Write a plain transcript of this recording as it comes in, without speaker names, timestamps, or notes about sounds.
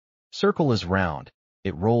Circle is round.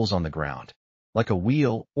 It rolls on the ground, like a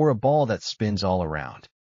wheel or a ball that spins all around.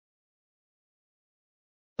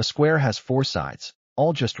 A square has four sides,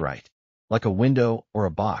 all just right, like a window or a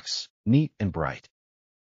box, neat and bright.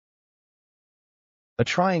 A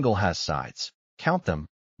triangle has sides. Count them,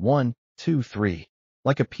 1, 2, 3,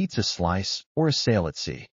 like a pizza slice or a sail at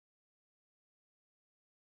sea.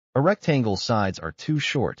 A rectangle's sides are too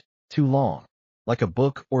short, too long, like a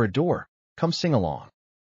book or a door. Come sing along.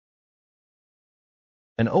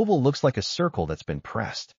 An oval looks like a circle that's been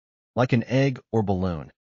pressed, like an egg or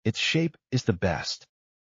balloon. Its shape is the best.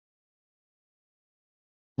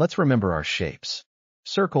 Let's remember our shapes.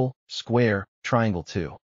 Circle, square, triangle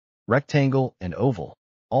too. Rectangle and oval,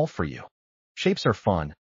 all for you. Shapes are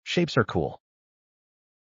fun. Shapes are cool.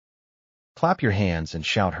 Clap your hands and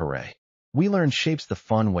shout hooray. We learned shapes the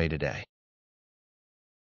fun way today.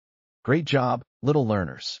 Great job, little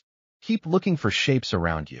learners. Keep looking for shapes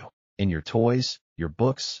around you, in your toys, your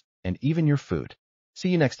books, and even your food. See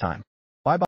you next time.